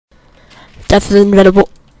Death is inevitable.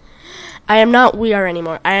 I am not We Are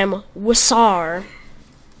anymore. I am Wisar.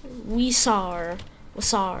 Wisar.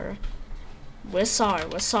 Wisar.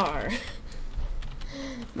 Wisar. Wisar.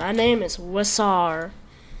 My name is Wisar.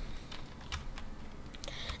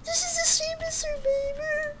 This is the same as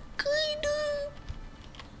Survivor. Kinda.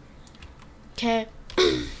 Okay.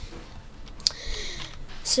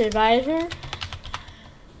 Survivor.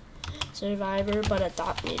 Survivor, but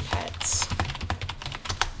adopt me pets.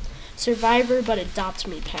 Survivor, but adopt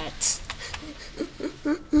me pets.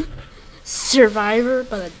 Survivor,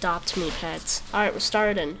 but adopt me pets. Alright, we're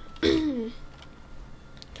starting.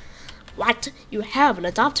 What? You have an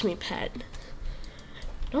adopt me pet.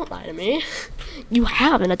 Don't lie to me. You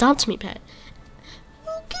have an adopt me pet.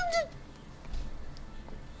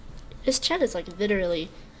 His chat is like literally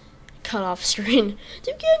cut off screen.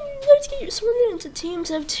 Let's get you sorted into teams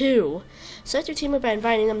of 2. Select your team by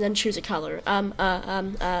inviting them, then choose a color.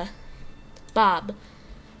 Bob.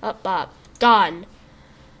 Bob. Gone.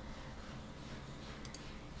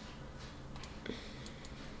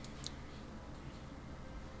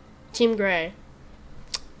 Team Gray.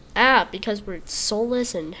 Because we're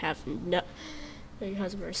soulless and have no...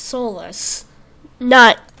 Because we're soulless.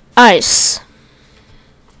 Not ice.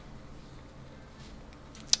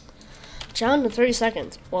 Challenge in 30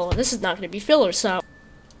 seconds. Well, this is not going to be filler, so...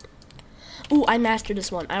 Ooh, I mastered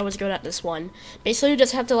this one. I was good at this one. Basically, you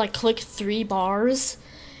just have to, like, click 3 bars,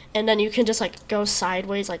 and then you can just, like, go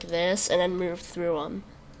sideways like this, and then move through them.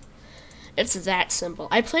 It's that simple.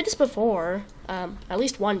 I played this before, at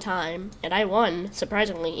least one time, and I won,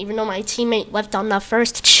 surprisingly, even though my teammate left on the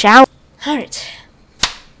first challenge. Alright.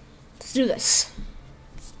 Let's do this.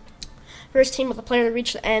 First team with a player to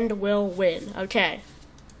reach the end will win. Okay.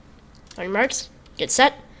 On your marks, get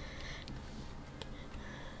set,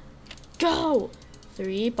 go!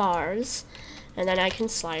 3 bars, and then I can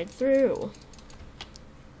slide through.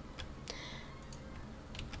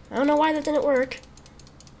 I don't know why that didn't work.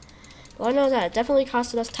 Well, I know that it definitely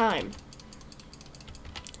costed us time.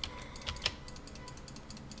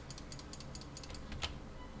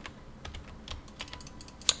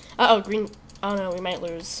 Uh-oh, green. Oh no, we might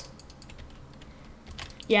lose.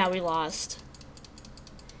 Yeah, we lost.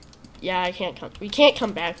 Yeah, we can't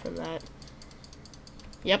come back from that.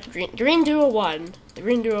 Yep, green duo won. The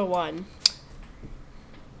green duo won.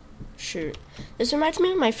 Shoot. This reminds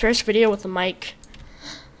me of my first video with the mic.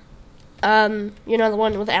 You know, the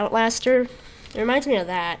one with Outlaster? It reminds me of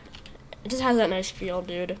that. It just has that nice feel,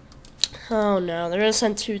 dude. Oh no, they're gonna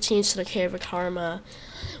send 2 teams to the Cave of Karma.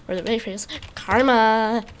 Where the big face,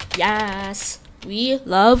 Karma! Yes! We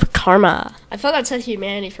love karma. I thought that said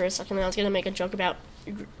humanity for a second, and I was gonna make a joke about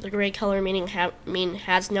the gray color meaning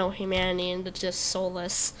has no humanity and it's just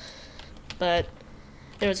soulless. But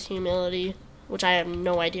there was humility, which I have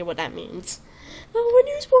no idea what that means. The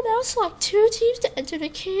winners will now select 2 teams to enter the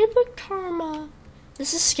Cave of Karma.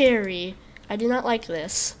 This is scary. I do not like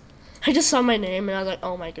this. I just saw my name and I was like,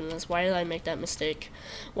 oh my goodness, why did I make that mistake?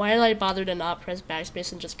 Why did I bother to not press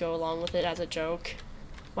backspace and just go along with it as a joke?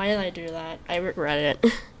 Why did I do that? I regret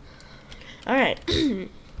it. Alright.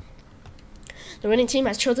 The winning team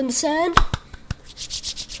has chosen to send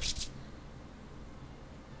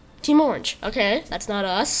Team Orange. Okay, that's not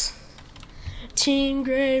us. Team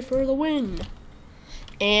Gray for the win.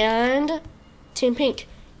 And Team Pink.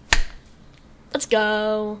 Let's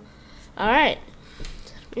go. Alright.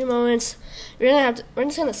 Few moments. We're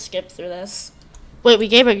just gonna skip through this. Wait, we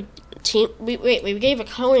gave a team we gave a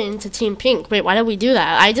coin to Team Pink. Wait, why did we do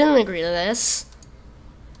that? I didn't agree to this.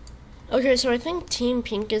 Okay, so I think Team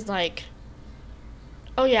Pink is like,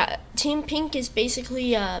 oh yeah, Team Pink is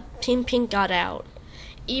basically Team Pink got out.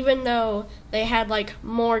 Even though they had like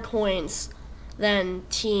more coins than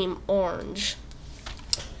Team Orange.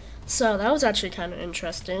 So that was actually kind of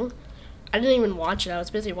interesting. I didn't even watch it. I was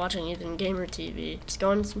busy watching Ethan Gamer TV. Just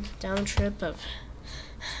going down a trip of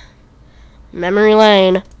memory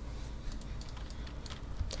lane.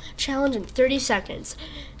 Challenge in 30 seconds.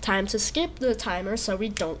 Time to skip the timer so we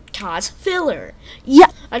don't cause filler.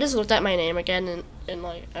 Yeah. I just looked at my name again and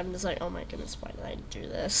like I'm just like, oh my goodness, why did I do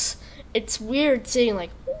this? It's weird seeing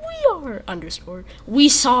like we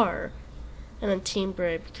saw, and then Team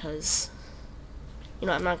Brave because you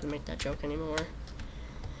know I'm not gonna make that joke anymore.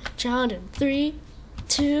 Challenge in 3,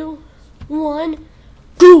 2, 1,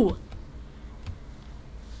 go!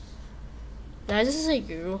 Did I just say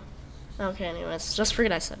goo? Okay, anyways, just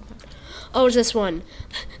forget I said that. Oh, it's this one.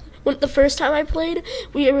 When the first time I played,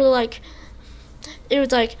 we were like, it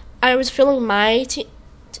was like I was filling my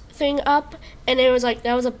thing up, and it was like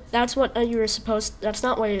that's what you were supposed. That's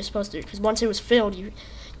not what you were supposed to do, because once it was filled,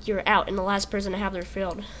 you're out, and the last person to have their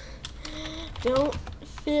filled. Don't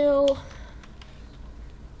feel...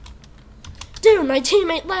 Dude, my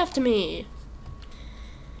teammate left me!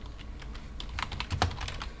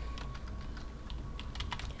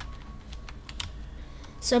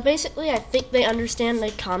 So basically, I think they understand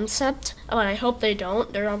the concept. Oh, and I hope they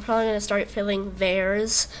don't. They're probably gonna start filling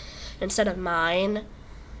theirs instead of mine.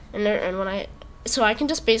 So I can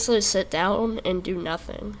just basically sit down and do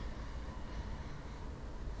nothing.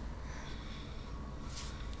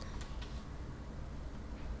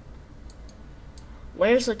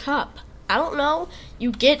 Where's the cup? I don't know.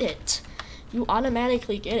 You get it. You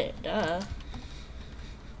automatically get it. Duh.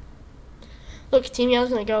 Look, Team Yellow's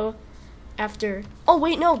gonna go after. Oh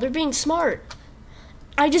wait, no, they're being smart.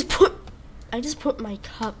 I just put my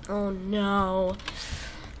cup. Oh no.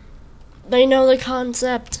 They know the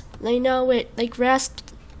concept. They know it. They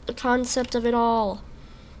grasped the concept of it all.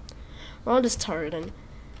 We're all just targeting.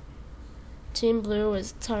 Team Blue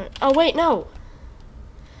is Oh wait, no.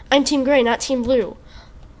 I'm Team Gray, not Team Blue.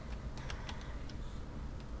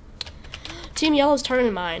 Team Yellow's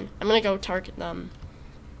targeting mine. I'm gonna go target them.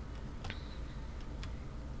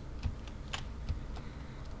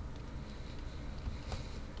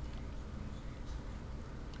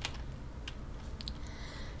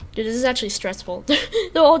 Dude, this is actually stressful.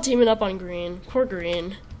 They're all teaming up on green. Poor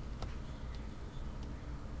green.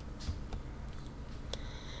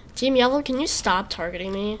 Team Yellow, can you stop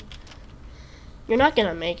targeting me? You're not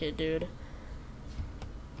gonna make it, dude.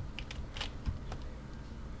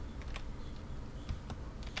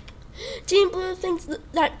 Team Blue thinks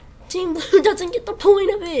that Team Blue doesn't get the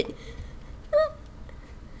point of it.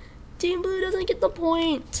 Team Blue doesn't get the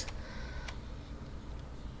point.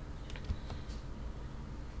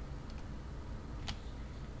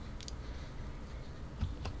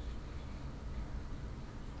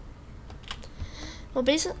 Well,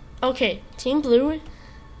 basically, okay, Team Blue.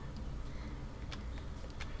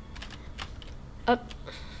 Up.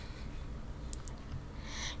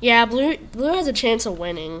 Yeah, Blue has a chance of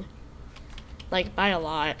winning. Like, by a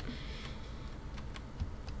lot.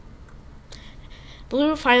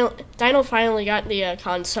 Dino finally got the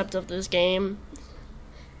concept of this game.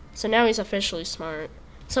 So now he's officially smart.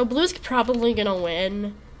 So Blue's probably gonna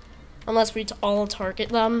win. Unless we all target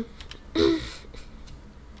them.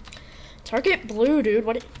 Target Blue, dude.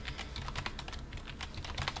 What?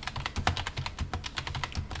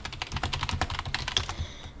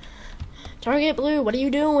 Target Blue, what are you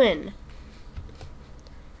doing?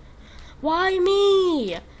 Why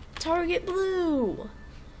me? Target Blue.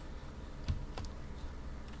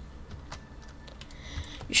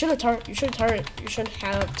 You should have targeted Blue. Should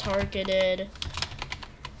have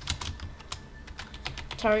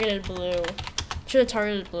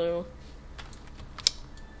targeted Blue.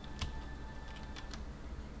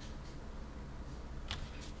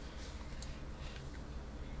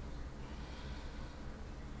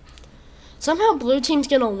 Somehow Blue team's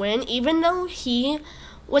gonna win, even though he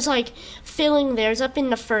was like filling theirs up in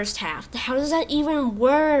the first half. How does that even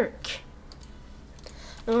work?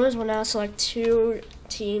 The winners will now select 2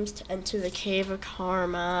 teams to enter the Cave of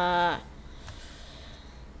Karma.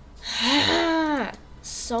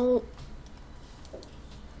 So,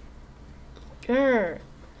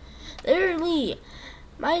 literally,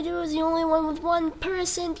 my dude is the only one with 1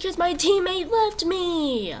 person because my teammate left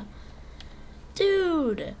me.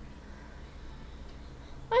 Dude.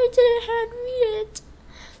 I didn't have to read it.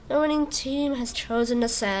 The winning team has chosen to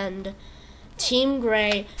send Team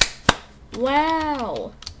Gray.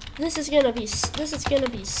 Wow, this is gonna be so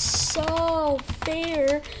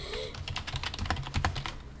fair.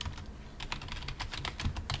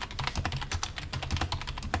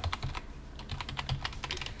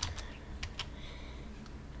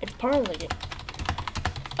 It's part of the game.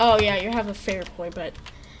 Oh yeah, you have a fair point, but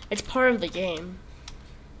it's part of the game.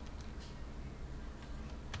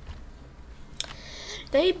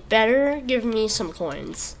 They better give me some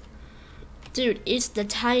coins. Dude, it's the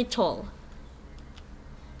title.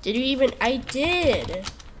 Did you even? I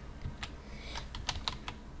did.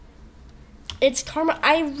 It's Karma.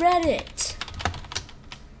 I read it.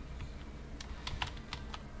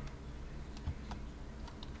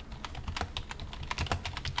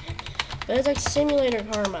 But it's like Simulator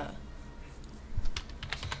Karma.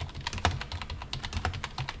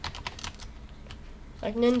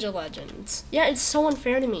 Like Ninja Legends. Yeah, it's so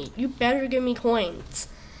unfair to me. You better give me coins.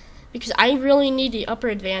 Because I really need the upper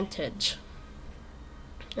advantage.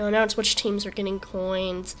 Oh, now it's which teams are getting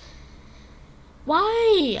coins.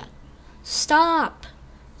 Why? Stop.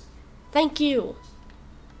 Thank you.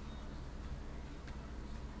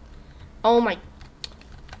 Oh my.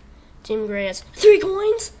 Team Gray has 3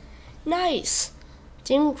 coins? Nice.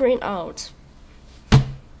 Team Green, oh,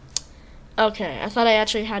 Okay, I thought I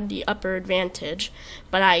actually had the upper advantage,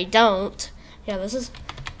 but I don't. Yeah, this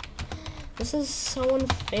is so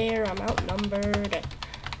unfair. I'm outnumbered.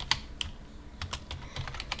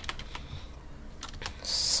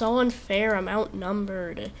 So unfair. I'm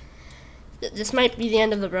outnumbered. This might be the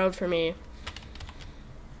end of the road for me.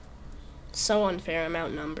 So unfair. I'm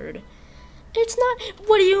outnumbered. It's not.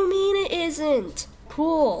 What do you mean it isn't?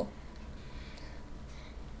 Cool.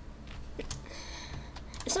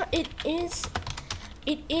 It's not. It is.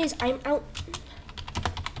 It is. I'm out.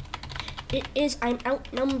 It is. I'm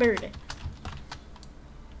outnumbered.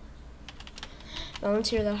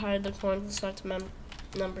 Volunteer to hide the coins and select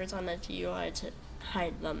numbers on the GUI to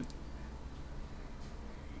hide them.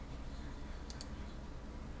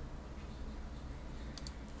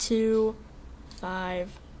 Two,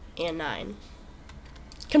 5, and 9.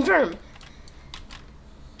 Confirm.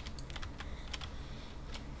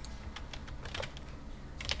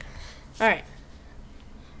 Alright.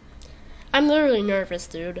 I'm literally nervous,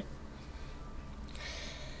 dude.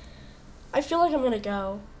 I feel like I'm gonna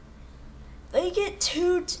go. They get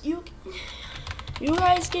you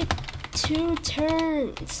guys get 2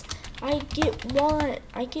 turns. I get 1.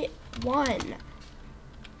 I get 1.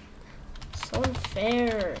 So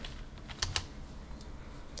unfair.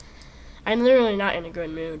 I'm literally not in a good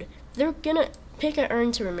mood. They're gonna pick an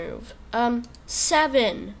earn to remove.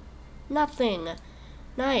 7. Nothing.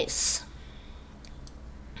 Nice.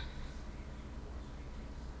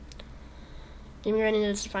 Give me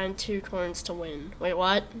readiness to find 2 coins to win. Wait,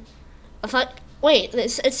 what? I thought. Wait, it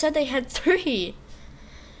said they had 3.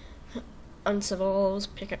 Uncivils,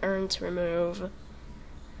 pick an earn to remove.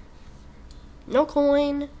 No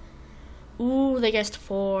coin. Ooh, they guessed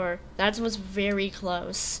 4. That was very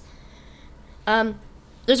close.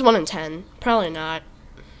 There's 1 in 10. Probably not.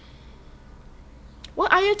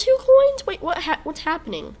 What? I have 2 coins? Wait, what's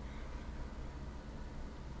happening?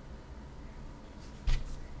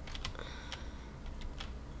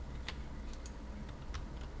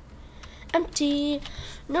 Empty.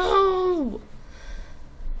 No.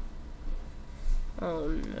 Oh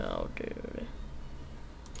no, dude.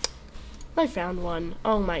 I found 1.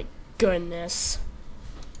 Oh my goodness.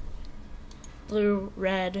 Blue,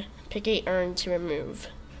 red, pick a earn to remove.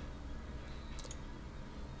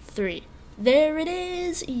 3. There it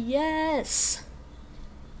is. Yes.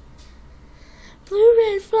 Blue,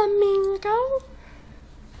 red, flamingo.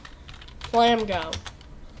 Flamgo.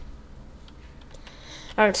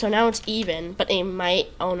 Alright, so now it's even, but they might.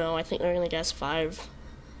 Oh no, I think they're gonna guess 5.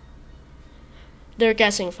 They're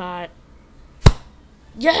guessing 5.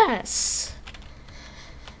 Yes!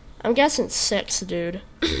 I'm guessing 6, dude.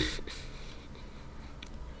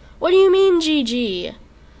 What do you mean, GG?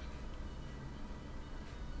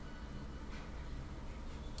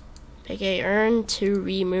 Pick a earn to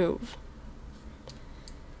remove.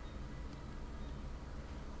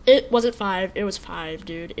 Was it 5? It was 5,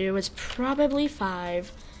 dude. It was probably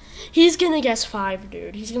 5. He's gonna guess 5,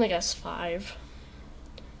 dude. He's gonna guess 5.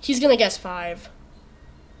 He's gonna guess 5.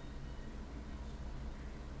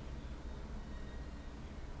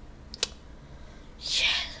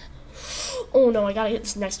 Yes. Oh no, I gotta get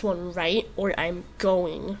this next one right, or I'm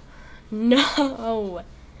going. No.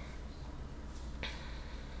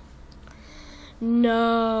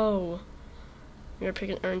 No. You're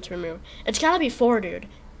picking earn to remove. It's gotta be 4, dude.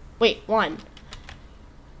 Wait, 1.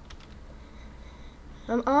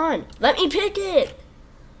 I'm on. Let me pick it.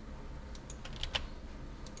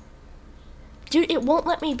 Dude, it won't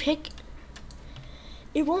let me pick.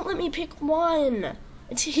 It won't let me pick 1.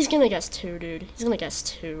 He's gonna guess 2, dude. He's gonna guess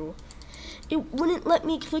 2. It wouldn't let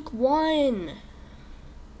me click 1.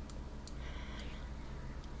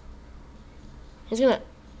 He's gonna.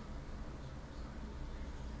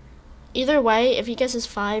 Either way, if he guesses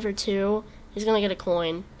 5 or 2, he's gonna get a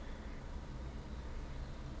coin.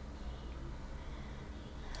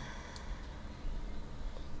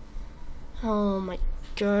 Oh my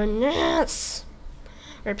goodness.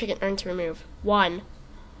 Or pick an earn to remove. 1.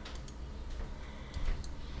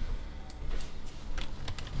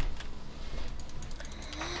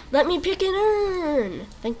 Let me pick an earn.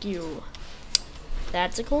 Thank you.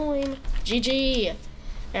 That's a coin. GG.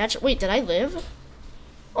 Actually, wait, did I live?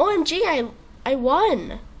 OMG, I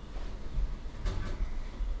won.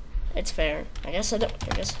 It's fair. I guess it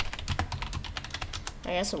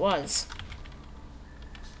was.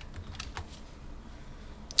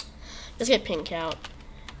 Let's get pink out.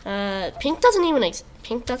 Pink doesn't even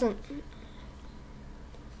pink doesn't.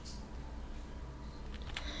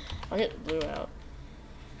 I'll get blue out.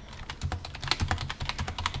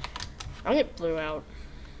 I'll get blue out.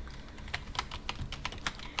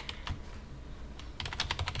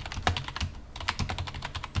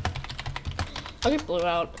 I'll get blue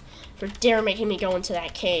out for dare making me go into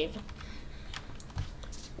that cave.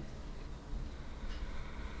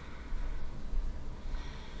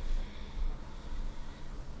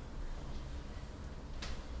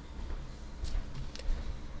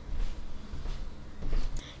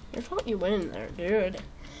 Your fault you went in there, dude.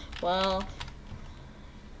 Well.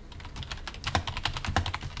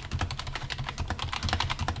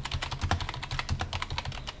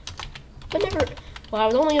 But never. Well, I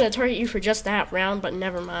was only going to target you for just that round, but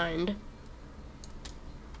never mind.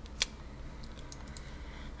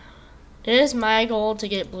 It is my goal to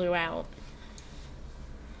get blue out.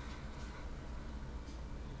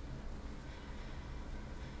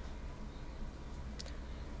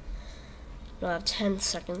 You'll have 10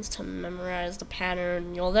 seconds to memorize the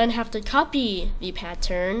pattern. You'll then have to copy the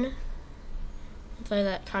pattern. The player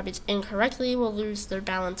that copies incorrectly will lose their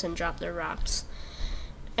balance and drop their rocks.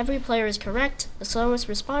 Every player is correct. The slowest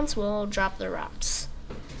response will drop their rocks.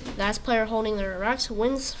 The last player holding their rocks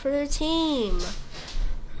wins for their team.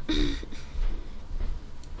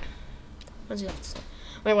 What's the other stuff?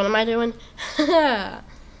 Wait, what am I doing?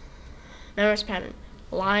 Memorize pattern.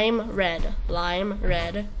 Lime red, lime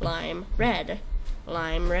red, lime red,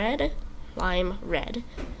 lime red, lime red,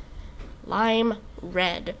 lime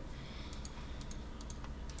red,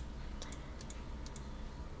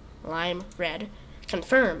 lime red.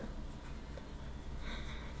 Confirm.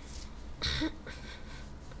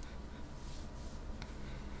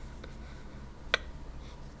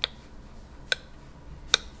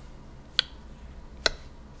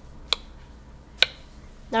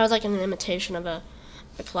 That was like an imitation of a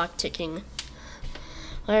clock ticking.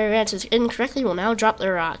 Whoever answers incorrectly will now drop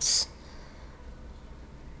their rocks.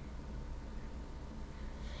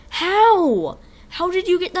 How? How did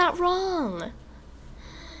you get that wrong?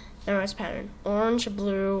 Memorize pattern. Orange,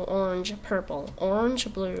 blue, orange, purple.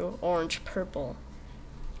 Orange, blue, orange, purple.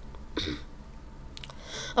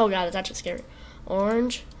 Oh god, it's actually scary.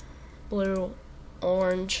 Orange, blue,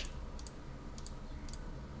 orange,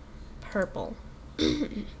 purple.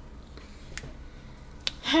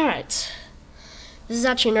 Alright. This is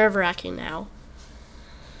actually nerve-wracking now.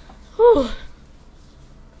 Whew.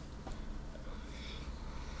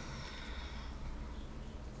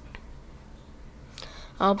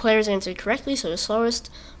 All players answered correctly, so the slowest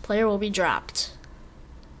player will be dropped.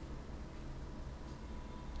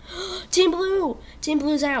 Team Blue! Team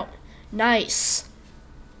Blue's out. Nice.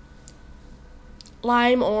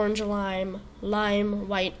 Lime, orange, lime. Lime,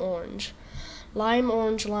 white, orange. Lime,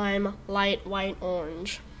 orange, lime, light, white,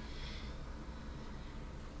 orange.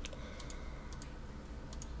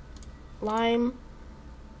 Lime,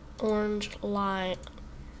 orange, lime,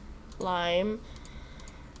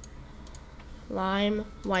 lime,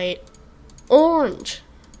 white, orange.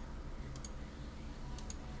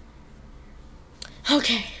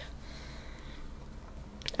 Okay.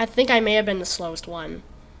 I think I may have been the slowest one.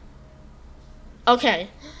 Okay.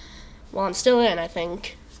 Well, I'm still in, I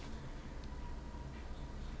think.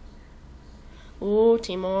 Ooh,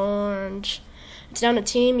 Team Orange. It's down to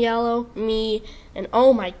Team Yellow, me, and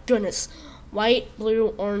oh my goodness. White,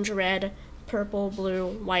 blue, orange, red, purple, blue,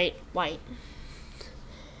 white, white.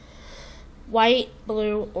 White,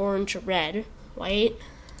 blue, orange, red. White,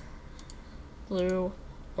 blue,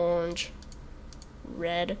 orange,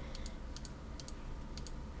 red.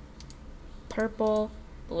 Purple,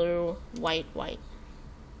 blue, white, white.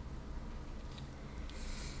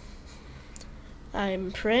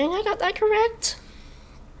 I'm praying I got that correct.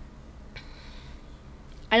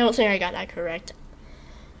 I don't think I got that correct.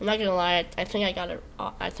 I'm not gonna lie. I think I got it.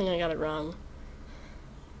 I think I got it wrong.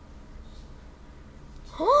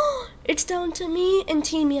 It's down to me and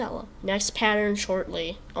Team Yellow. Next pattern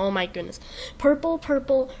shortly. Oh my goodness. Purple,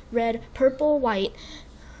 purple, red, purple, white,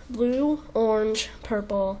 blue, orange,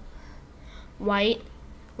 purple, white,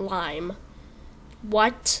 lime.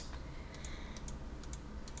 What?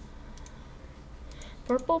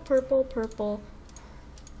 Purple, purple, purple.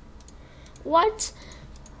 What?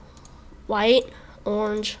 White,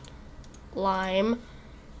 orange, lime.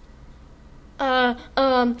 I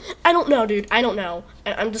don't know, dude. I don't know.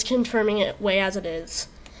 I'm just confirming it way as it is.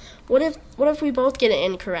 What if we both get it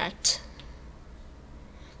incorrect?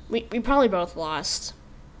 We probably both lost.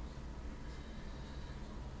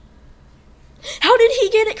 How did he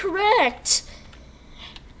get it correct?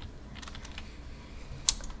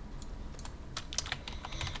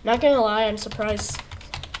 Not gonna lie, I'm surprised.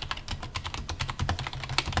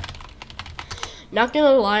 Not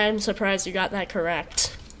gonna lie, I'm surprised you got that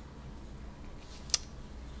correct.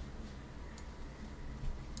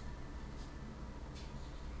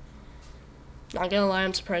 Not gonna lie,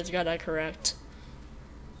 I'm surprised you got that correct.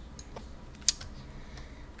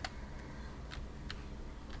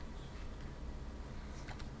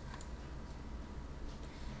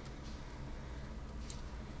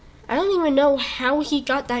 I don't even know how he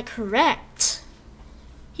got that correct.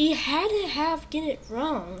 He had to get it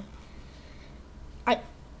wrong.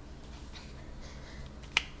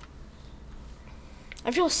 I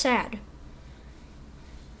feel sad.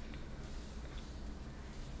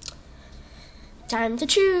 Time to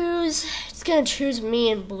choose. It's gonna choose me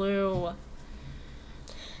in blue.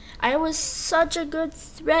 I was such a good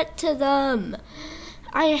threat to them.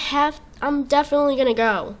 I'm definitely gonna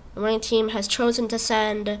go. The winning team has chosen to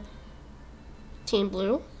send Team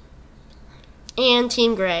Blue and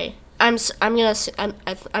Team Gray. I'm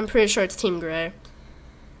pretty sure it's Team Gray.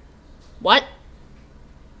 What?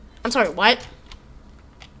 I'm sorry. What?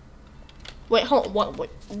 Wait, hold on.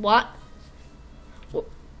 What?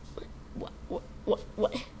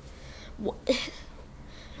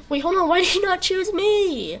 Wait, hold on. Why did he not choose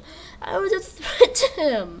me? I was a threat to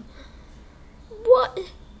him. What?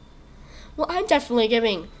 Well, I'm definitely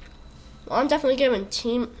giving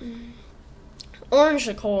Team Orange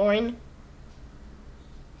a coin.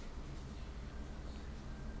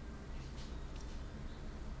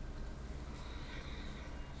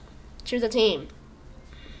 Choose a team.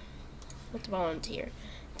 Let's volunteer.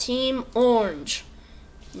 Team Orange.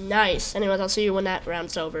 Nice. Anyways, I'll see you when that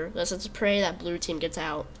round's over. Let's just pray that blue team gets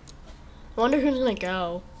out. I wonder who's gonna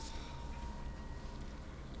go.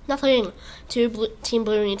 Nothing. Team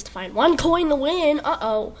Blue needs to find 1 coin to win.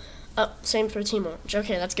 Uh-oh. Same for Team Orange.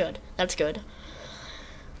 Okay, that's good. That's good.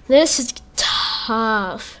 This is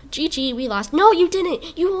tough. GG, we lost. No, you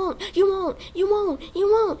didn't. You won't. You won't. You won't. You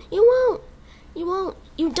won't. You won't. You won't.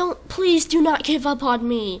 You don't. Please do not give up on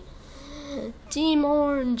me. Team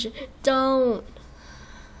Orange, don't.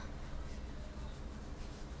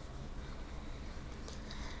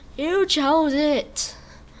 You chose it.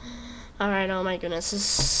 Alright, oh my goodness, this is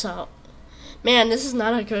so... Man, this is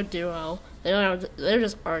not a good duo. They're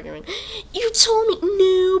just arguing. You told me,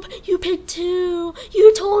 noob, you picked 2.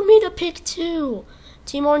 You told me to pick 2.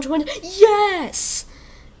 Team Orange wins. Yes!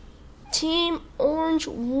 Team Orange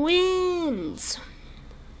wins.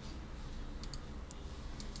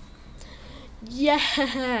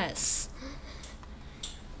 Yes!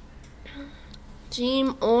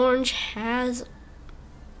 Team Orange has...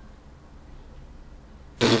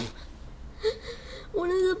 One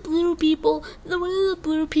of the blue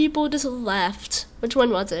people just left. Which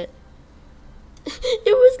one was it? It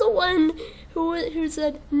was the one who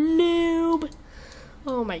said noob.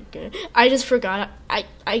 Oh my god. I just forgot.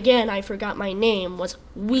 I forgot my name was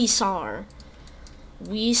Weesar.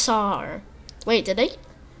 Weesar. Wait, did they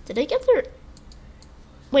give her...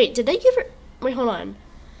 Wait, did they give her... Wait, hold on.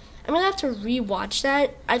 I'm gonna have to rewatch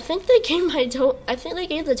that. I think they gave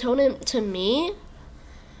the totem to me.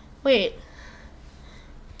 Wait.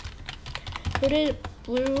 Who did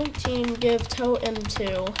blue team give totem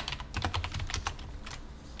to?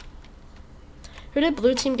 Who did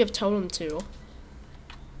blue team give totem to?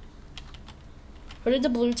 Who did the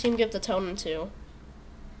blue team give the totem to?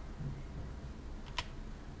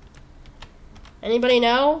 Anybody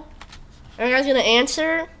know? Are you guys gonna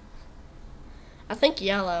answer? I think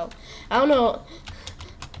yellow. I don't know.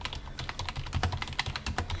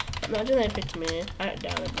 Imagine they picked me. I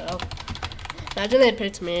doubt it though. Imagine they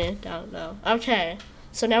picked me. Don't know. Okay.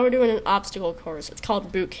 So now we're doing an obstacle course. It's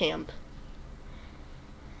called boot camp.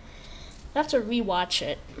 I have to rewatch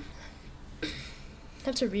it. I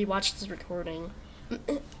have to rewatch this recording.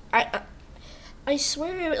 I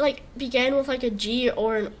swear it like began with like a G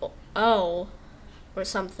or an O or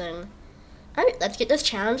something. Alright, let's get this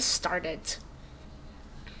challenge started.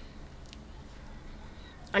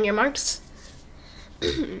 On your marks.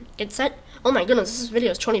 Get set. Oh my goodness, this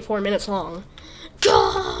video is 24 minutes long.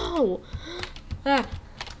 Go!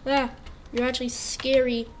 You're actually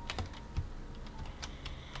scary.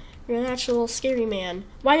 You're an actual scary man.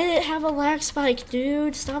 Why did it have a lag spike,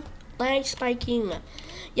 dude? Stop lag spiking.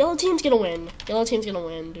 Yellow team's gonna win. Yellow team's gonna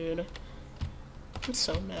win, dude. I'm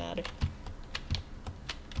so mad.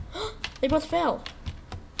 They both fell.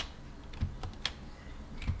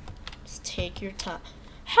 Just take your time.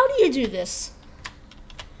 How do you do this?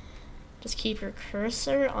 Just keep your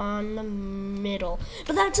cursor on the middle.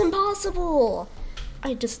 But that's impossible!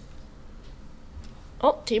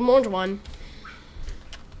 Oh, Team Orange won.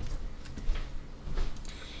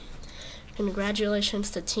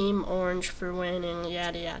 Congratulations to Team Orange for winning,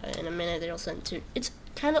 yada yada. In a minute they'll send 2. It's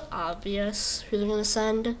kind of obvious who they're gonna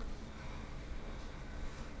send.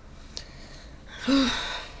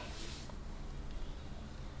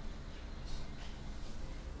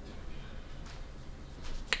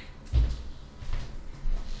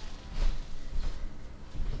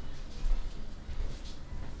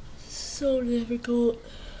 So difficult.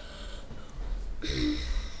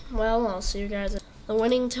 Well, I'll see you guys. The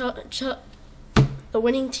winning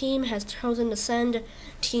team has chosen to send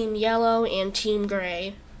Team Yellow and Team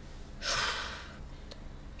Gray.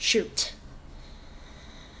 Shoot.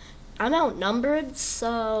 I'm outnumbered,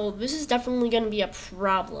 so this is definitely going to be a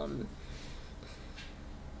problem.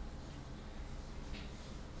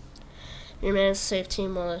 Your man save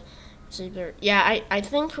Team Yeah, I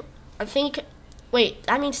think. Wait,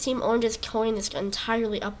 that means Team Orange's coin is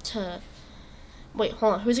entirely up to. Wait,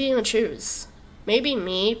 hold on. Who's he gonna choose? Maybe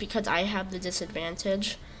me, because I have the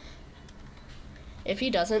disadvantage. If he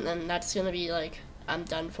doesn't, then that's gonna be like, I'm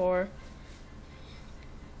done for.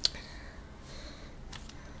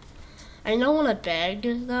 I don't want to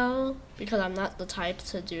beg, though, because I'm not the type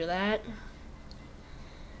to do that.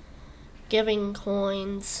 Giving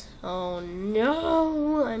coins. Oh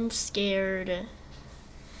no, I'm scared.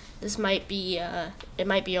 This might be, it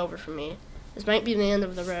might be over for me. This might be the end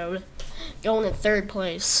of the road. Going in 3rd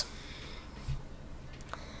place.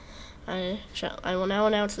 I will now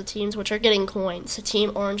announce the teams which are getting coins.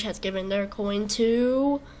 Team Orange has given their coin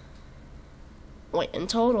to... Wait, in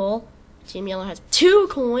total, Team Yellow has 2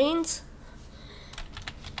 coins?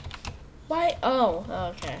 Why?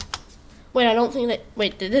 Oh, okay. Wait, I don't think that...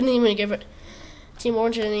 Wait, they didn't even give it... Team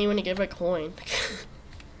Orange didn't even give a coin.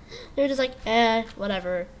 They're just like,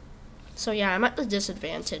 whatever. So yeah, I'm at the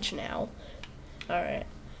disadvantage now. Alright.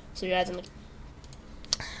 So you guys in the...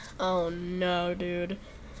 Oh no, dude.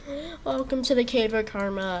 Welcome to the Cave of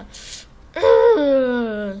Karma.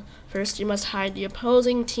 First, you must hide the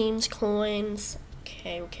opposing team's coins.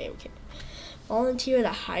 Okay. Volunteer to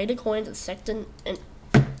hide the coins and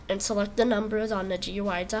select the numbers on the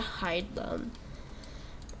GUI to hide them.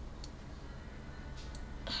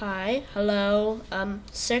 Hi, hello,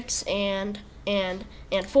 6 and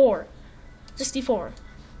 4. 64.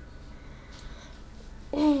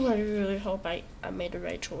 Oh, I really hope I made the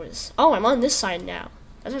right choice. Oh, I'm on this side now.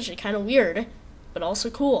 That's actually kind of weird, but also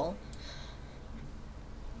cool.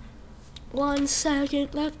 1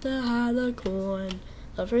 second left to hide the coin.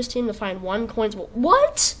 The first team to find 1 coin will...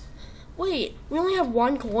 What? Wait, we only have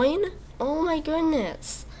 1 coin? Oh my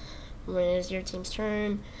goodness. When is your team's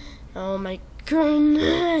turn? Oh my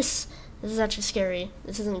goodness. This is actually scary.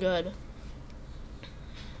 This isn't good.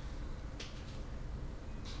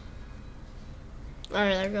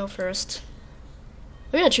 Alright, I'll go first.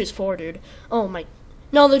 We're gonna choose 4, dude. Oh my...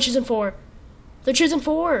 No, they're choosing 4. They're choosing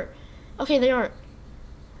 4. Okay, they aren't.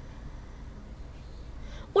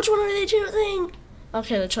 Which one are they choosing?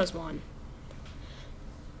 Okay, they chose 1.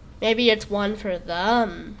 Maybe it's 1 for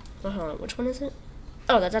them. Oh, hold on, which one is it?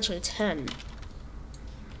 Oh, that's actually 10.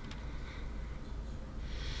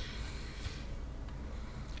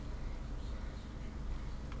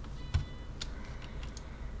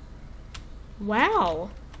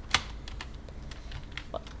 Wow.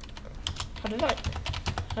 How did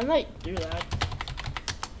I do that?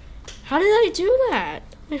 How did I do that?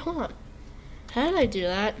 Wait, hold on. How did I do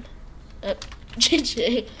that?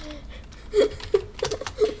 JJ.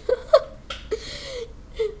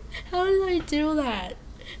 How did I do that?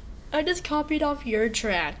 I just copied off your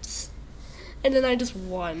tracks. And then I just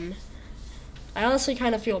won. I honestly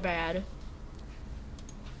kind of feel bad.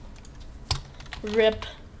 RIP.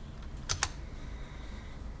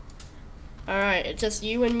 Alright, it's just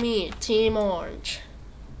you and me, Team Orange.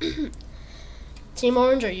 Team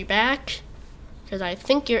Orange, are you back? Because I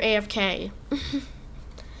think you're AFK.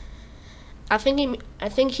 I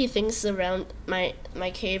think he thinks around my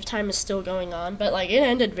cave time is still going on, but like it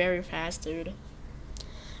ended very fast, dude.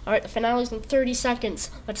 Alright, the finale's in 30 seconds.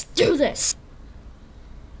 Let's do this!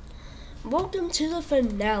 Welcome to the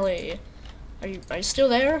finale. Are you still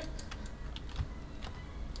there?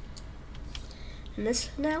 In this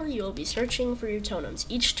finale, you will be searching for your totems.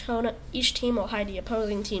 Each team will hide the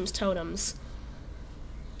opposing team's totems.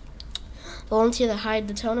 Volunteer to hide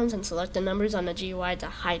the totems and select the numbers on the GUI to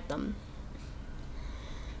hide them.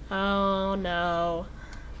 Oh no.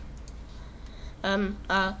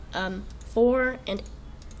 4 and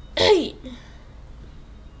 8.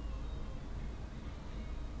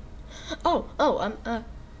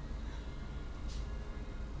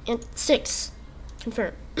 And 6.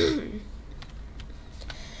 Confirm.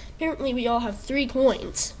 Apparently we all have 3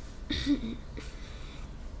 coins.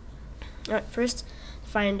 Alright, first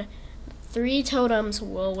find 3 totems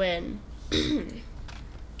will win.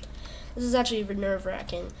 This is actually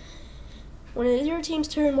nerve-wracking. When it is your team's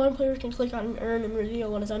turn, one player can click on an urn and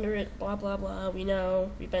reveal what is under it. Blah, blah, blah. We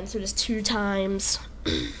know. We've been through this 2 times.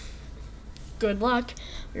 Good luck.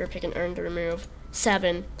 We're gonna pick an urn to remove.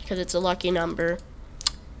 7, because it's a lucky number.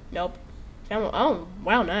 Nope. Oh,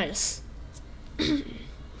 wow, nice.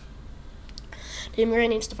 Team Gray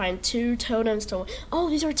needs to find 2 totems to... Oh,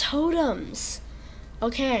 these are totems.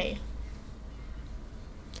 Okay.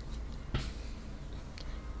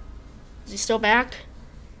 Is he still back?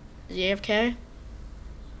 Is he AFK?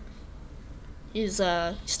 He's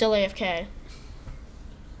still AFK.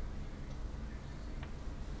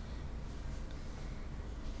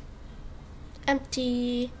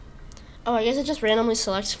 Empty. Oh, I guess it just randomly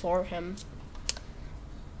selects for him.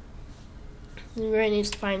 He really needs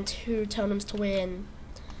to find 2 totems to win.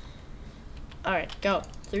 Alright, go.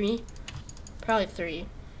 3. Probably 3.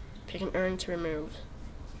 Pick an urn to remove.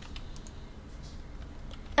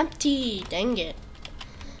 Empty! Dang it.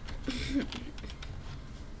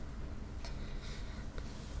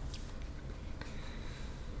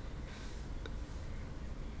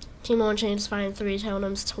 Team Orange needs to find 3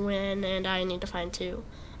 totems to win, and I need to find 2.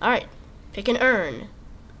 Alright, pick an urn.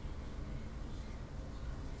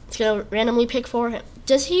 It's gonna randomly pick for him.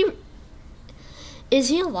 Is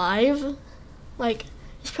he alive? Like,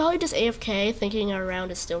 he's probably just AFK thinking our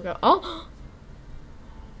round is still going. Oh!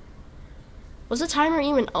 Was the timer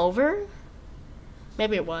even over?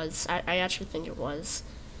 Maybe it was. I actually think it was.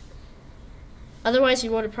 Otherwise he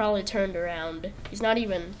would have probably turned around. He's not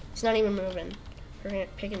even moving. We're gonna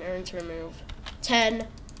pick an urn to remove. 10.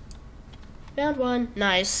 Found 1.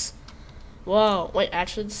 Nice. Whoa. Wait,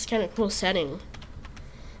 actually this is kind of a cool setting.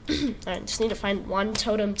 Alright, just need to find 1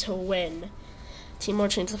 totem to win. Team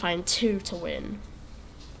Orange needs to find 2 to win.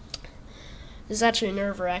 This is actually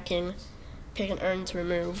nerve-wracking. Pick an urn to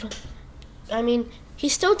remove. I mean, he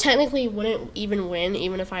still technically wouldn't even win,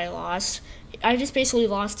 even if I lost. I just basically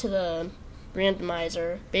lost to the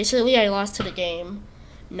randomizer. Basically, I lost to the game,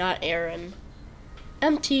 not Aaron.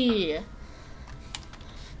 Empty!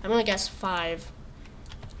 I'm gonna guess 5.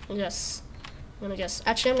 I'm gonna guess.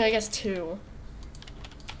 Actually, I'm gonna guess 2.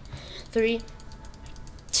 3,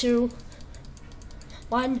 2,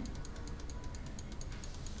 1.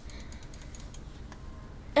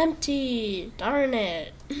 Empty! Darn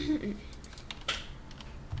it!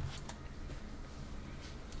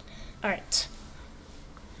 Alright.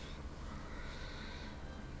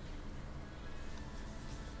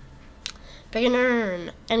 Pick an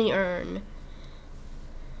urn. Any urn.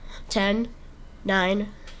 10, 9,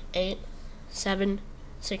 8, 7,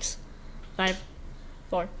 6, 5,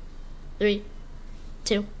 4, 3,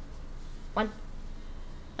 2, 1.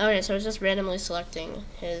 Okay, so it's just randomly selecting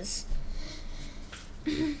his...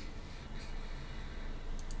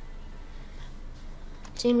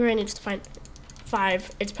 Team Gray needs to find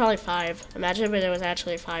 5. It's probably 5. Imagine if it was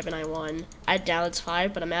actually 5 and I won. I doubt it's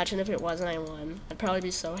 5, but imagine if it wasn't I won. I'd probably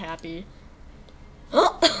be so happy.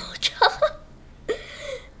 Oh,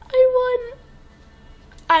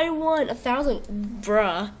 I won 1,000.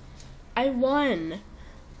 Bruh. I won.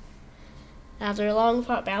 After a long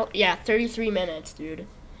bout, yeah, 33 minutes, dude.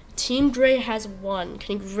 Team Gray has won.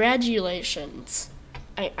 Congratulations.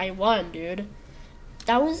 I won, dude.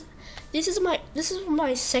 This is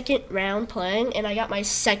my second round playing, and I got my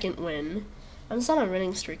 2nd win. I'm just on a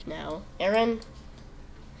winning streak now. Aaron,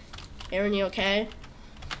 you okay?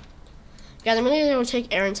 Guys, I'm gonna go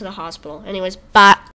take Aaron to the hospital. Anyways, bye.